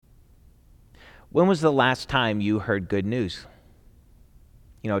When was the last time you heard good news?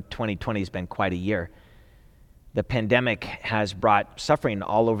 2020 has been quite a year. The pandemic has brought suffering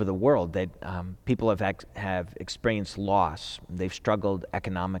all over the world that people have experienced loss. They've struggled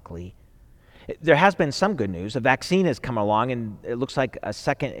economically. There has been some good news. A vaccine has come along, and it looks like a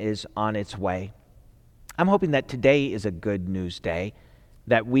second is on its way. I'm hoping that today is a good news day,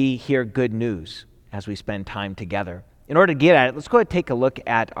 that we hear good news as we spend time together. In order to get at it, let's go ahead and take a look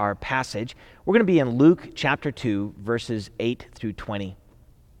at our passage. We're going to be in Luke chapter 2, verses 8 through 20.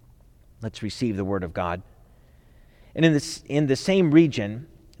 Let's receive the word of God. And in the same region,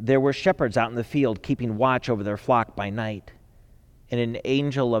 there were shepherds out in the field keeping watch over their flock by night. And an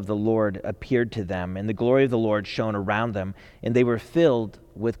angel of the Lord appeared to them, and the glory of the Lord shone around them, and they were filled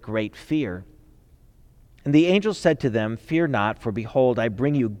with great fear. And the angel said to them, "Fear not, for behold, I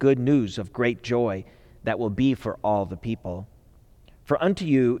bring you good news of great joy that will be for all the people. For unto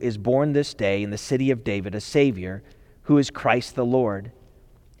you is born this day in the city of David a Savior, who is Christ the Lord.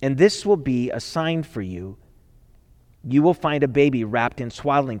 And this will be a sign for you. You will find a baby wrapped in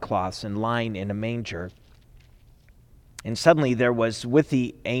swaddling cloths and lying in a manger." And suddenly there was with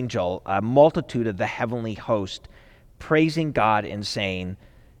the angel a multitude of the heavenly host, praising God and saying,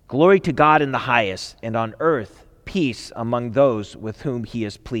 "Glory to God in the highest, and on earth peace among those with whom he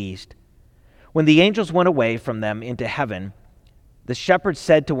is pleased." When the angels went away from them into heaven, the shepherds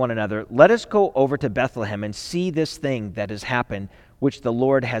said to one another, "Let us go over to Bethlehem and see this thing that has happened, which the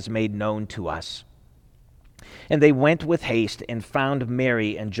Lord has made known to us." And they went with haste and found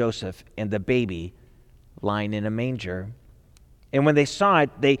Mary and Joseph and the baby lying in a manger. And when they saw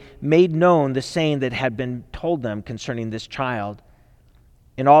it, they made known the saying that had been told them concerning this child.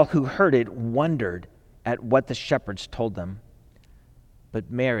 And all who heard it wondered at what the shepherds told them. But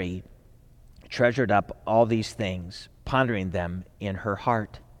Mary treasured up all these things, pondering them in her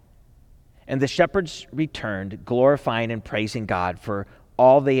heart. And the shepherds returned, glorifying and praising God for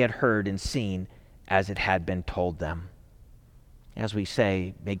all they had heard and seen as it had been told them. As we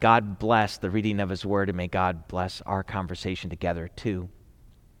say, may God bless the reading of his word, and may God bless our conversation together too.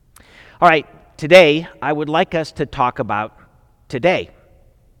 All right, today I would like us to talk about today.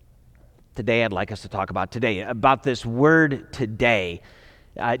 Today I'd like us to talk about today, about this word today.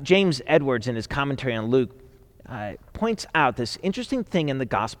 James Edwards, in his commentary on Luke, points out this interesting thing in the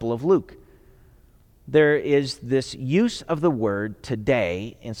Gospel of Luke. There is this use of the word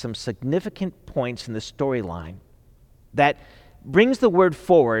today in some significant points in the storyline that brings the word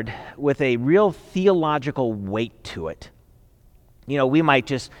forward with a real theological weight to it. We might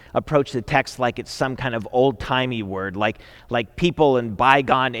just approach the text like it's some kind of old-timey word, like people in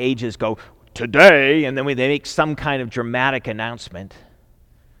bygone ages go, "Today," and then they make some kind of dramatic announcement.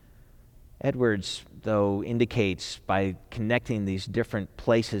 Edwards, though, indicates by connecting these different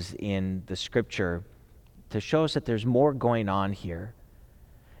places in the Scripture to show us that there's more going on here.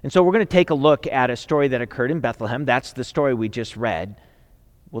 And so we're going to take a look at a story that occurred in Bethlehem. That's the story we just read.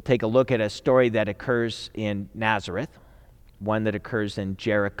 We'll take a look at a story that occurs in Nazareth, one that occurs in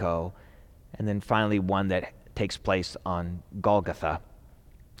Jericho, and then finally one that takes place on Golgotha.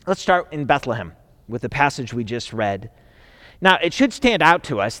 Let's start in Bethlehem with the passage we just read. Now, it should stand out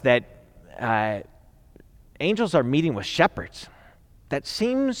to us that angels are meeting with shepherds. That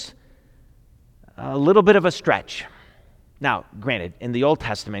seems a little bit of a stretch. Now, granted, in the Old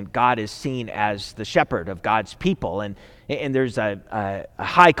Testament, God is seen as the shepherd of God's people, and there's a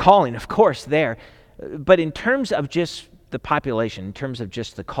high calling, of course, there. But in terms of just the population, in terms of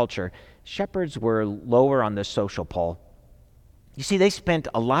just the culture, shepherds were lower on the social pole. You see, they spent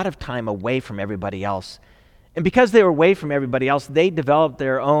a lot of time away from everybody else. And because they were away from everybody else, they developed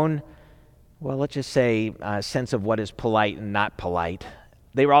their own, well, let's just say, sense of what is polite and not polite.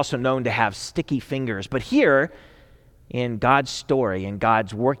 They were also known to have sticky fingers. But here, in God's story, in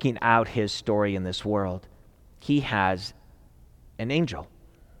God's working out his story in this world, he has an angel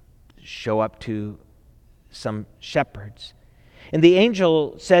show up to some shepherds. And the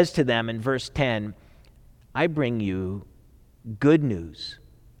angel says to them in verse 10, "I bring you good news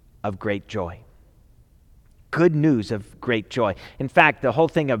of great joy." Good news of great joy. In fact, the whole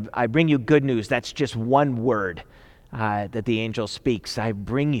thing of "I bring you good news," that's just one word that the angel speaks. I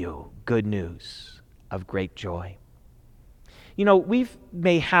bring you good news of great joy. We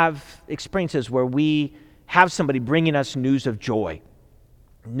may have experiences where we have somebody bringing us news of joy,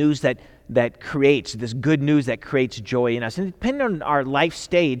 news that creates, this good news that creates joy in us. And depending on our life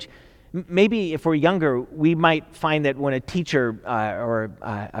stage, maybe if we're younger, we might find that when a teacher or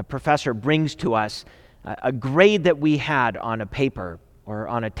a professor brings to us a grade that we had on a paper or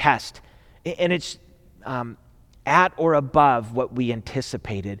on a test, and it's at or above what we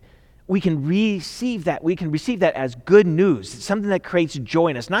anticipated, we can receive that. We can receive that as good news. It's something that creates joy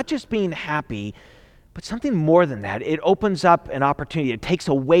in us, not just being happy, but something more than that. It opens up an opportunity. It takes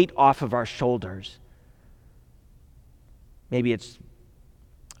a weight off of our shoulders. Maybe it's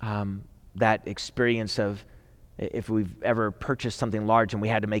that experience of if we've ever purchased something large and we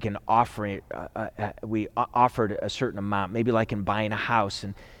had to make an offering, we offered a certain amount, maybe like in buying a house,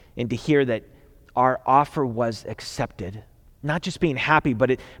 and to hear that our offer was accepted. Not just being happy,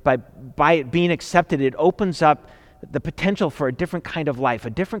 but by it being accepted, it opens up the potential for a different kind of life, a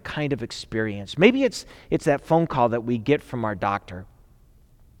different kind of experience. Maybe it's that phone call that we get from our doctor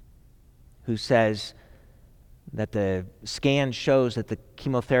who says that the scan shows that the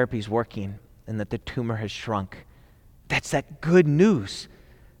chemotherapy is working and that the tumor has shrunk. That's that good news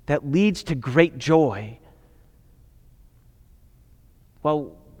that leads to great joy.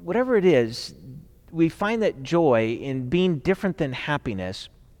 Well, whatever it is, we find that joy in being different than happiness.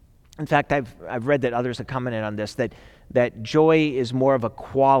 In fact, I've read that others have commented on this, that joy is more of a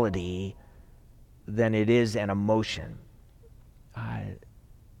quality than it is an emotion.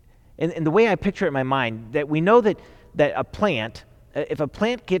 And the way I picture it in my mind, that we know that a plant, if a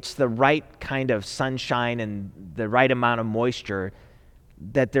plant gets the right kind of sunshine and the right amount of moisture,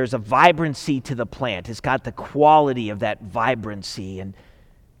 that there's a vibrancy to the plant. It's got the quality of that vibrancy.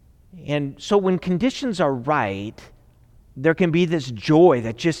 And so when conditions are right, there can be this joy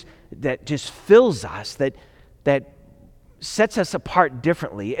that just fills us, that sets us apart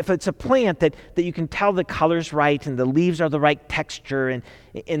differently. If it's a plant that you can tell the color's right and the leaves are the right texture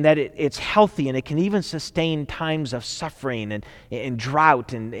and that it's healthy and it can even sustain times of suffering and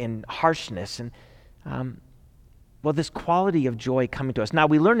drought and harshness. And this quality of joy coming to us. Now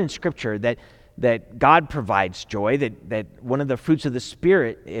we learn in Scripture that God provides joy, that one of the fruits of the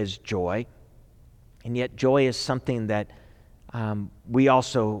Spirit is joy, and yet joy is something that we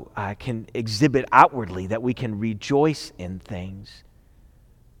also can exhibit outwardly, that we can rejoice in things.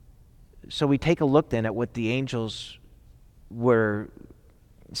 So we take a look then at what the angels were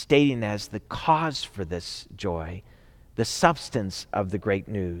stating as the cause for this joy, the substance of the great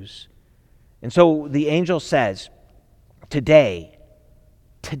news. And so the angel says, today,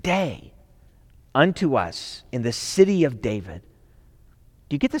 unto us in the city of David.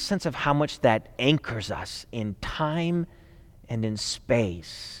 Do you get the sense of how much that anchors us in time and in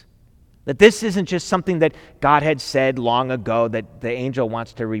space? That this isn't just something that God had said long ago that the angel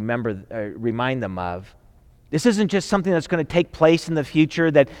wants to remind them of. This isn't just something that's going to take place in the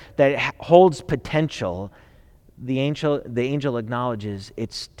future that holds potential. The angel acknowledges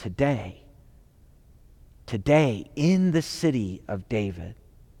it's today. Today in the city of David.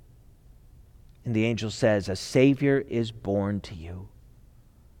 And the angel says, a Savior is born to you.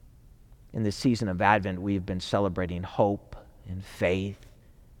 In this season of Advent, we've been celebrating hope and faith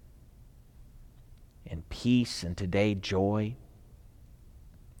and peace, and today joy.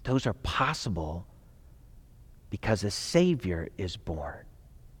 Those are possible because a Savior is born.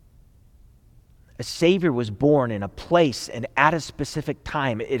 A Savior was born in a place and at a specific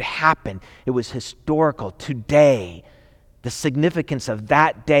time. It happened. It was historical. Today, the significance of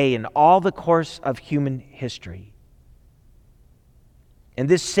that day in all the course of human history. And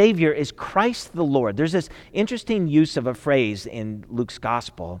this Savior is Christ the Lord. There's this interesting use of a phrase in Luke's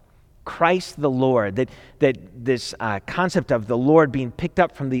Gospel, Christ the Lord, that this concept of the Lord being picked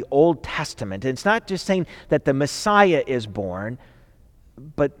up from the Old Testament. And it's not just saying that the Messiah is born,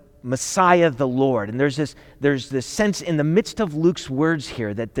 but Messiah the Lord. And there's this sense in the midst of Luke's words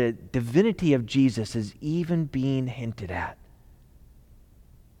here that the divinity of Jesus is even being hinted at.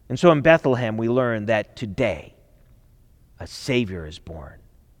 And so in Bethlehem we learn that today a Savior is born,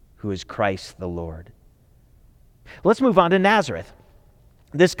 who is Christ the Lord. Let's move on to Nazareth.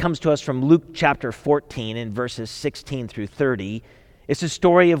 This comes to us from Luke chapter 14 in verses 16 through 30. It's a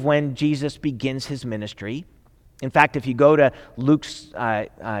story of when Jesus begins his ministry. In fact, if you go to Luke's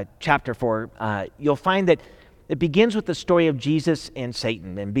chapter 4, you'll find that it begins with the story of Jesus and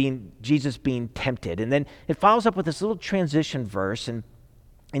Satan and Jesus being tempted. And then it follows up with this little transition verse. And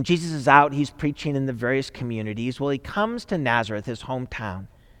Jesus is out, he's preaching in the various communities. Well, he comes to Nazareth, his hometown,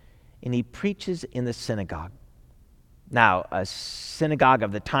 and he preaches in the synagogue. Now, a synagogue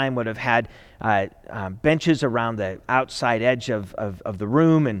of the time would have had benches around the outside edge of the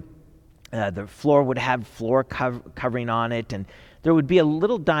room, and the floor would have floor covering on it, and there would be a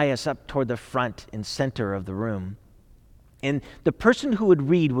little dais up toward the front and center of the room. And the person who would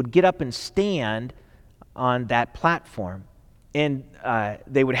read would get up and stand on that platform. And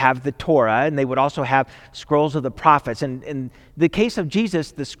they would have the Torah, and they would also have scrolls of the prophets. And in the case of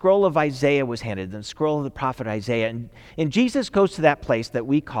Jesus, the scroll of Isaiah was handed, the scroll of the prophet Isaiah. And Jesus goes to that place that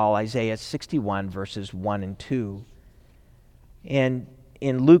we call Isaiah 61, verses 1 and 2. And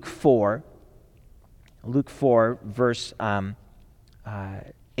in Luke 4, verse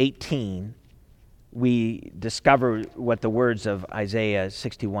 18, we discover what the words of Isaiah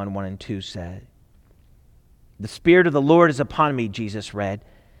 61, 1 and 2 said. "The Spirit of the Lord is upon me," Jesus read,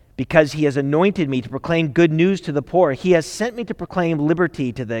 "because he has anointed me to proclaim good news to the poor. He has sent me to proclaim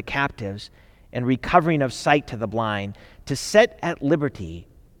liberty to the captives and recovering of sight to the blind, to set at liberty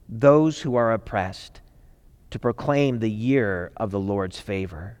those who are oppressed, to proclaim the year of the Lord's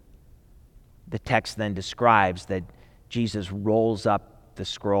favor." The text then describes that Jesus rolls up the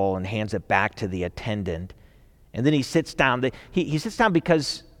scroll and hands it back to the attendant. And then he sits down. He sits down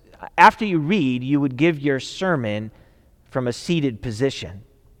because after you read, you would give your sermon from a seated position.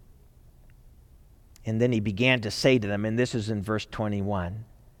 And then he began to say to them, and this is in verse 21,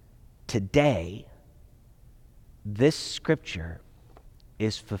 "Today, this scripture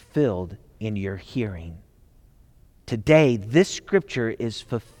is fulfilled in your hearing." Today, this scripture is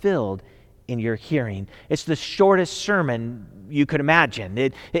fulfilled in your hearing. It's the shortest sermon you could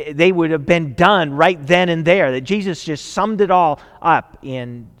imagine. They would have been done right then and there. That Jesus just summed it all up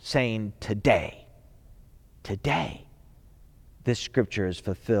in saying, today, this scripture is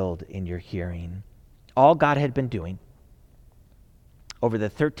fulfilled in your hearing. All God had been doing over the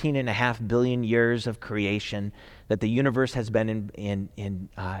 13.5 billion years of creation that the universe has been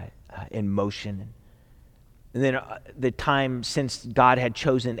in motion. And then the time since God had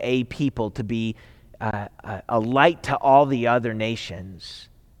chosen a people to be a light to all the other nations.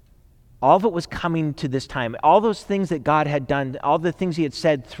 All of it was coming to this time. All those things that God had done, all the things he had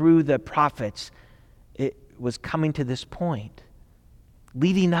said through the prophets, it was coming to this point,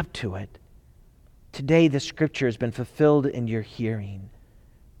 leading up to it. Today the scripture has been fulfilled in your hearing.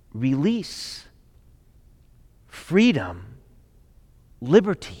 Release, freedom,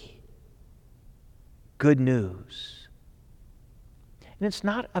 liberty. Good news. And it's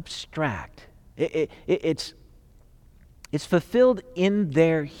not abstract. It's fulfilled in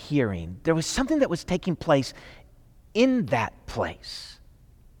their hearing. There was something that was taking place in that place.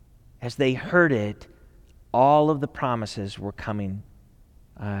 As they heard it, all of the promises were coming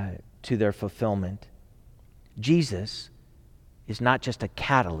to their fulfillment. Jesus is not just a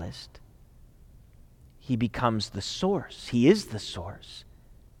catalyst. He becomes the source. He is the source.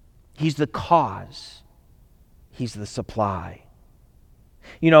 He's the cause. He's the supply.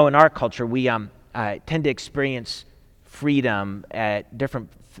 You know, in our culture, we tend to experience freedom at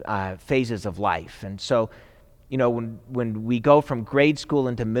different phases of life. And so, you know, when we go from grade school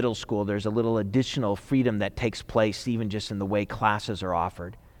into middle school, there's a little additional freedom that takes place even just in the way classes are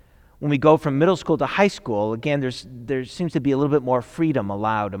offered. When we go from middle school to high school, again, there seems to be a little bit more freedom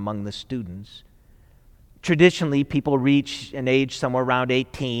allowed among the students. Traditionally, people reach an age somewhere around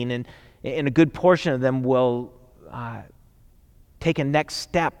 18, and a good portion of them will take a next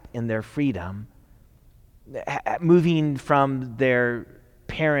step in their freedom, moving from their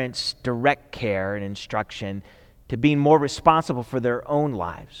parents' direct care and instruction to being more responsible for their own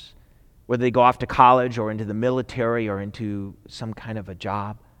lives, whether they go off to college or into the military or into some kind of a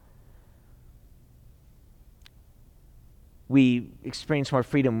job. We experience more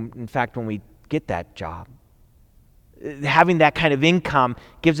freedom, in fact, when we get that job. Having that kind of income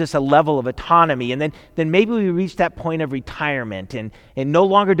gives us a level of autonomy. And then maybe we reach that point of retirement, and no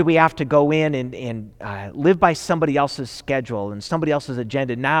longer do we have to go in and live by somebody else's schedule and somebody else's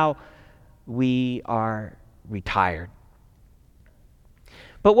agenda. Now we are retired.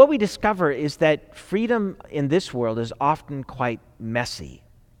 But what we discover is that freedom in this world is often quite messy.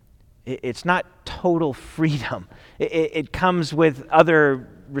 It's not total freedom. It comes with other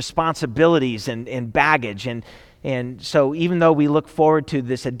responsibilities and baggage. And so even though we look forward to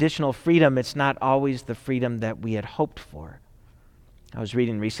this additional freedom, it's not always the freedom that we had hoped for. I was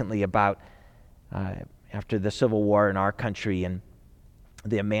reading recently about after the Civil War in our country and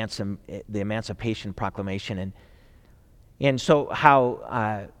the Emancipation Proclamation, and so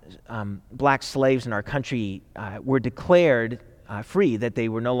how black slaves in our country were declared free, that they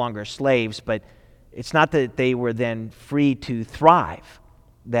were no longer slaves, but it's not that they were then free to thrive,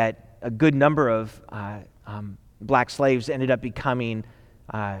 that a good number of black slaves ended up becoming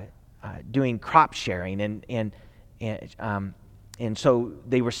doing crop sharing, and so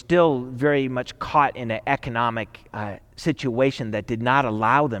they were still very much caught in an economic situation that did not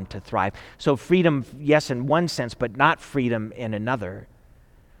allow them to thrive. So freedom, yes, in one sense, but not freedom in another.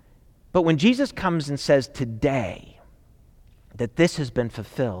 But when Jesus comes and says, today, that this has been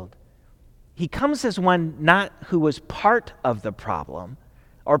fulfilled. He comes as one not who was part of the problem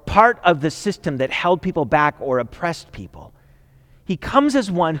or part of the system that held people back or oppressed people. He comes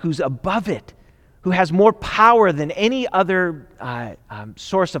as one who's above it, who has more power than any other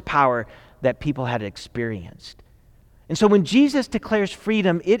source of power that people had experienced. And so when Jesus declares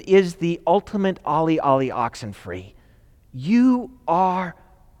freedom, it is the ultimate Ollie Ollie oxen free. You are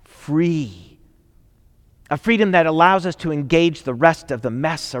free. A freedom that allows us to engage the rest of the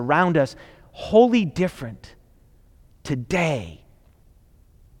mess around us wholly different. Today,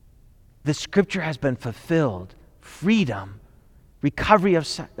 the scripture has been fulfilled. Freedom, recovery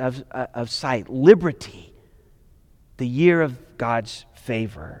of sight, liberty, the year of God's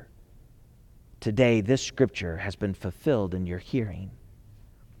favor. Today, this scripture has been fulfilled in your hearing.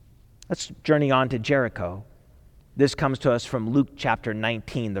 Let's journey on to Jericho. This comes to us from Luke chapter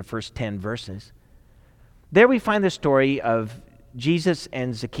 19, the first 10 verses. There we find the story of Jesus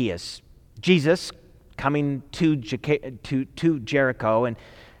and Zacchaeus. Jesus coming to Jericho, and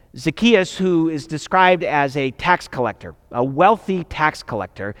Zacchaeus, who is described as a tax collector, a wealthy tax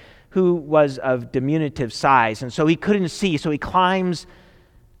collector who was of diminutive size, and so he couldn't see, so he climbs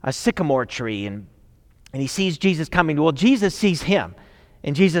a sycamore tree, and he sees Jesus coming. Well, Jesus sees him,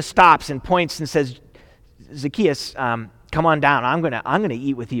 and Jesus stops and points and says, Zacchaeus, come on down. I'm gonna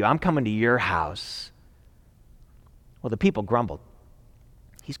eat with you. I'm coming to your house. Well, the people grumbled.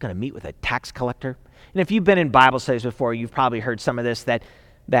 He's going to meet with a tax collector. And if you've been in Bible studies before, you've probably heard some of this,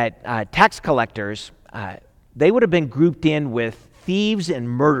 that tax collectors, they would have been grouped in with thieves and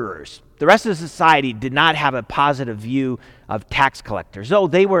murderers. The rest of society did not have a positive view of tax collectors. Though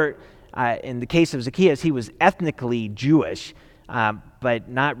they were, in the case of Zacchaeus, he was ethnically Jewish, but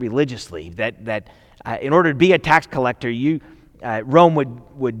not religiously. That in order to be a tax collector, Rome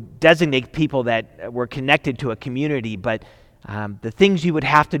would designate people that were connected to a community, but the things you would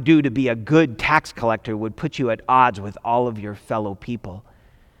have to do to be a good tax collector would put you at odds with all of your fellow people.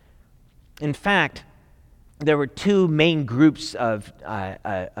 In fact, there were two main groups of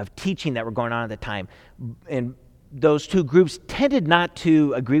teaching that were going on at the time, and those two groups tended not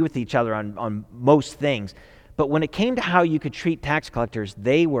to agree with each other on most things. But when it came to how you could treat tax collectors,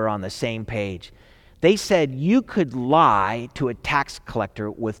 they were on the same page. They said you could lie to a tax collector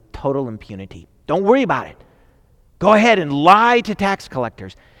with total impunity. Don't worry about it. Go ahead and lie to tax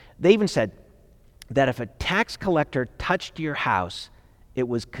collectors. They even said that if a tax collector touched your house, it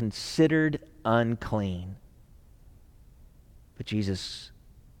was considered unclean. But Jesus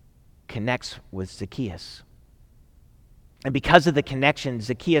connects with Zacchaeus. And because of the connection,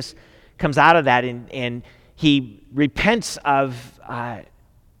 Zacchaeus comes out of that and he repents of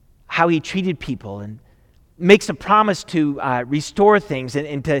how he treated people and makes a promise to restore things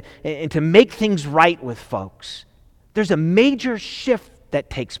and to make things right with folks. There's a major shift that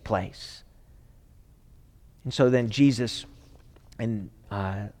takes place. And so then Jesus, in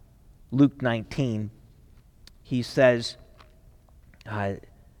Luke 19, he says,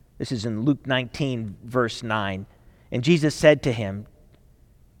 this is in Luke 19, verse 9, and Jesus said to him,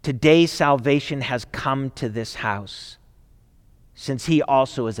 "Today salvation has come to this house, since he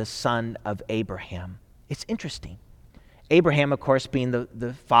also is a son of Abraham." It's interesting. Abraham, of course, being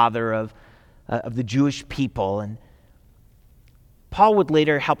the father of the Jewish people, and Paul would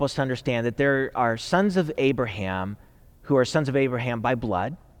later help us to understand that there are sons of Abraham who are sons of Abraham by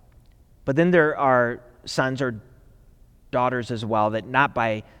blood, but then there are sons or daughters as well that not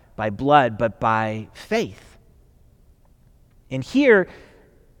by blood, but by faith. And here,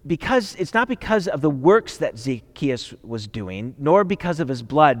 because it's not because of the works that Zacchaeus was doing, nor because of his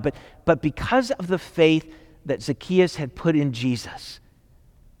blood, but because of the faith that Zacchaeus had put in Jesus.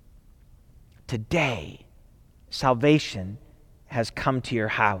 Today, salvation has come to your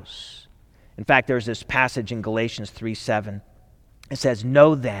house. In fact, there's this passage in Galatians 3:7. It says,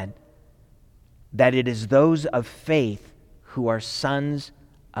 "Know then that it is those of faith who are sons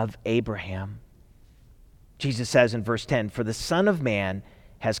of Abraham." Jesus says in verse 10, "For the Son of Man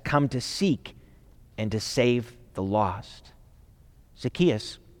has come to seek and to save the lost."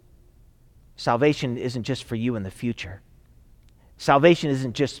 Zacchaeus, salvation isn't just for you in the future. Salvation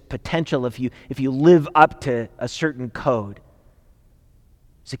isn't just potential if you live up to a certain code.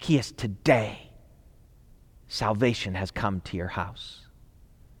 Zacchaeus, today, salvation has come to your house.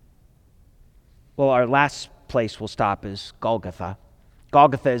 Well, our last place we'll stop is Golgotha.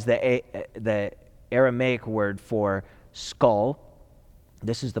 Golgotha is the Aramaic word for skull.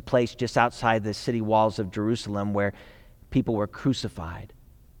 This is the place just outside the city walls of Jerusalem where people were crucified,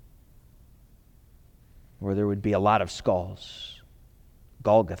 where there would be a lot of skulls.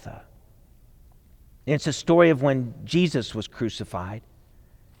 Golgotha. And it's a story of when Jesus was crucified.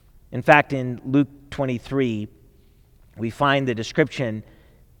 In fact, in Luke 23, we find the description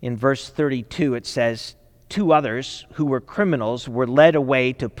in verse 32. It says, two others who were criminals were led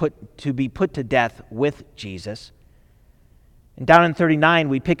away to be put to death with Jesus. And down in 39,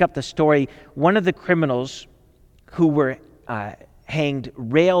 we pick up the story. One of the criminals who were hanged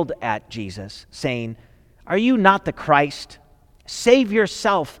railed at Jesus, saying, "Are you not the Christ? Save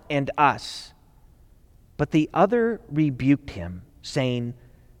yourself and us." But the other rebuked him, saying,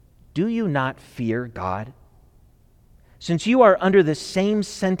 "Do you not fear God, since you are under the same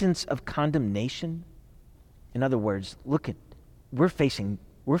sentence of condemnation?" In other words, we're facing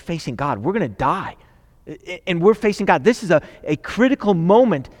God. We're going to die. And we're facing God. This is a critical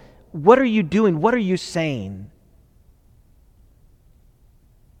moment. What are you doing? What are you saying?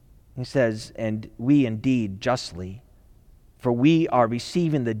 He says, "And we indeed justly, for we are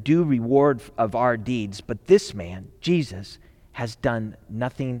receiving the due reward of our deeds. But this man, Jesus, has done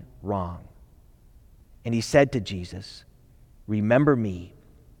nothing wrong." And he said to Jesus, "Remember me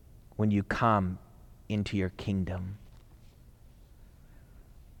when you come into your kingdom."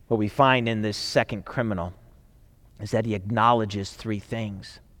 What we find in this second criminal is that he acknowledges three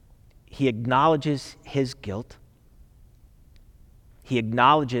things. He acknowledges his guilt. He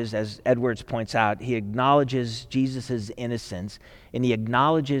acknowledges, as Edwards points out, he acknowledges Jesus' innocence, and he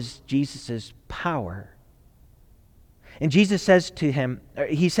acknowledges Jesus' power. And Jesus says to him,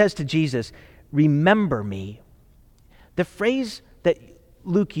 he says to Jesus, "Remember me." The phrase that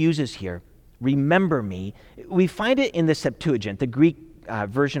Luke uses here, "remember me," we find it in the Septuagint, the Greek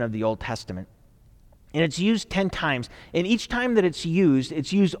version of the Old Testament. And it's used 10 times. And each time that it's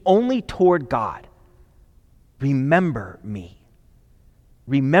used only toward God. Remember me.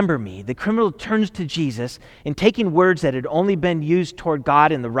 Remember me. The criminal turns to Jesus, and taking words that had only been used toward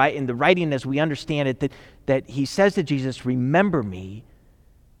God in the writing as we understand it, that he says to Jesus, "Remember me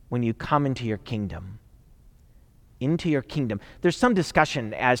when you come into your kingdom." Into your kingdom. There's some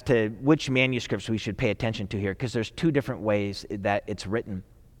discussion as to which manuscripts we should pay attention to here, because there's two different ways that it's written.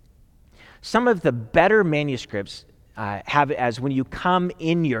 Some of the better manuscripts have it as "when you come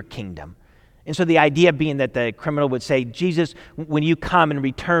in your kingdom." And so the idea being that the criminal would say, "Jesus, when you come and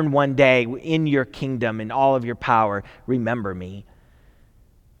return one day in your kingdom in all of your power, remember me."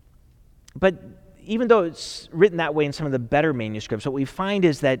 But even though it's written that way in some of the better manuscripts, what we find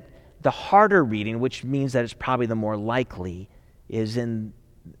is that the harder reading, which means that it's probably the more likely, is in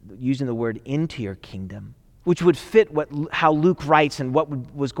using the word "into your kingdom," which would fit how Luke writes and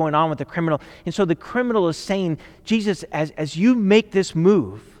what was going on with the criminal. And so the criminal is saying, "Jesus, as you make this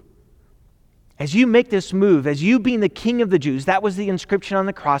move, as you being the King of the Jews," that was the inscription on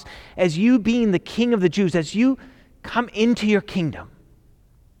the cross, "as you being the King of the Jews, as you come into your kingdom,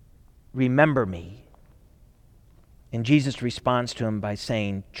 remember me." And Jesus responds to him by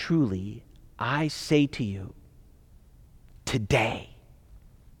saying, "Truly, I say to you, today,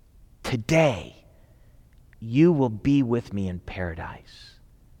 you will be with me in paradise."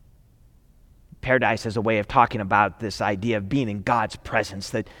 Paradise is a way of talking about this idea of being in God's presence,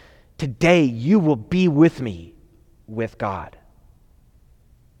 that today you will be with me with God.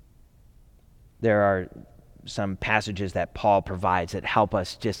 There are some passages that Paul provides that help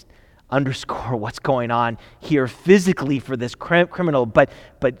us just underscore what's going on here physically for this criminal, but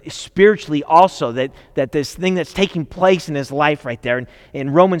spiritually also, that this thing that's taking place in his life right there. In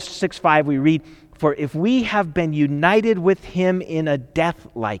Romans 6:5 we read, "For if we have been united with him in a death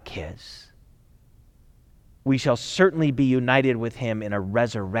like his, we shall certainly be united with him in a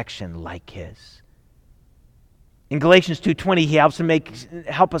resurrection like his." In Galatians 2:20, he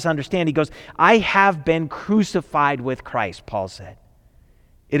help us understand. He goes, "I have been crucified with Christ," Paul said.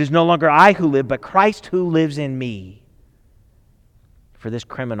 "It is no longer I who live, but Christ who lives in me." For this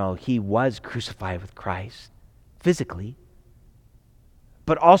criminal, he was crucified with Christ physically,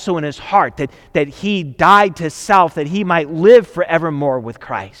 but also in his heart, that he died to self, that he might live forevermore with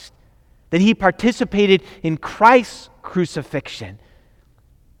Christ, that he participated in Christ's crucifixion,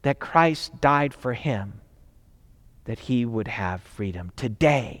 that Christ died for him, that he would have freedom.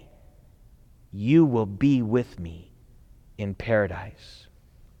 Today, you will be with me in paradise.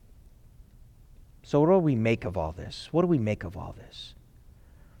 So what do we make of all this? What do we make of all this?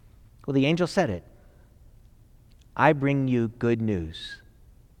 Well, the angel said it. "I bring you good news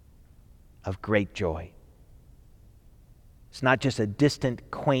of great joy." It's not just a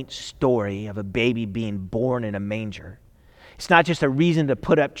distant, quaint story of a baby being born in a manger. It's not just a reason to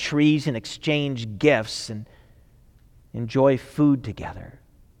put up trees and exchange gifts and enjoy food together.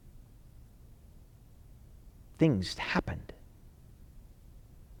 Things happened.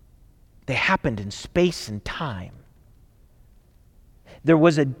 They happened in space and time. There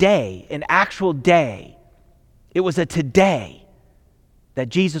was a day, an actual day. It was a today that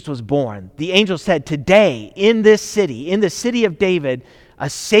Jesus was born. The angel said, today, in this city, in the city of David, a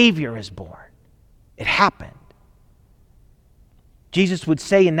Savior is born. It happened. Jesus would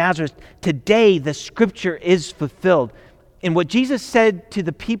say in Nazareth, today the Scripture is fulfilled. And what Jesus said to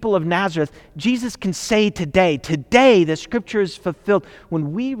the people of Nazareth, Jesus can say today, today the Scripture is fulfilled.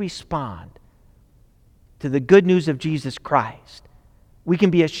 When we respond to the good news of Jesus Christ, we can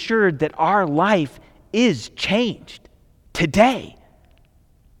be assured that our life is changed today.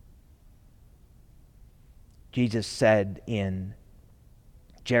 Jesus said in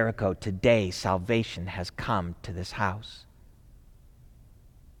Jericho, today salvation has come to this house.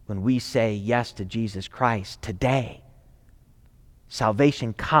 When we say yes to Jesus Christ today,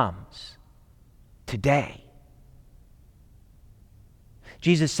 salvation comes today.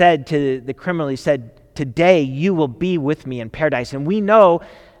 Jesus said to the criminal, he said, today you will be with me in paradise. And we know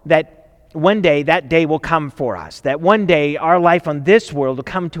that one day that day will come for us, that one day our life on this world will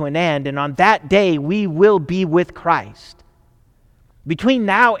come to an end, and on that day we will be with Christ. Between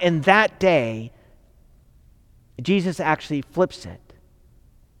now and that day, Jesus actually flips it.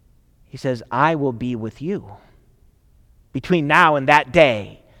 He says, I will be with you. Between now and that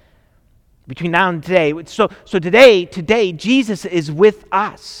day. Between now and today. So today, Jesus is with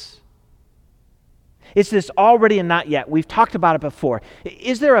us. It's this already and not yet. We've talked about it before.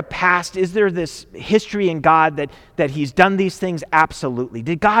 Is there a past? Is there this history in God that He's done these things? Absolutely.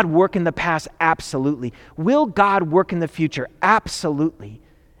 Did God work in the past? Absolutely. Will God work in the future? Absolutely.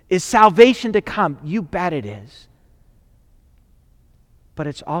 Is salvation to come? You bet it is. But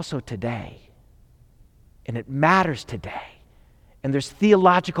it's also today. And it matters today. And there's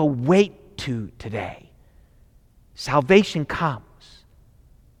theological weight to today. Salvation comes.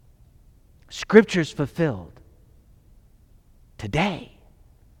 Scripture's fulfilled today.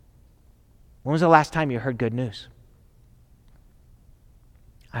 When was the last time you heard good news?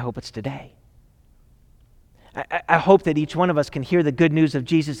 I hope it's today. I hope that each one of us can hear the good news of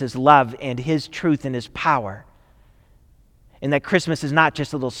Jesus' love and His truth and His power. And that Christmas is not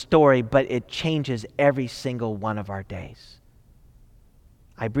just a little story, but it changes every single one of our days.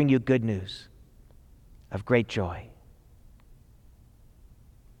 I bring you good news of great joy.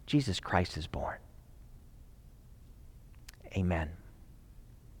 Jesus Christ is born. Amen.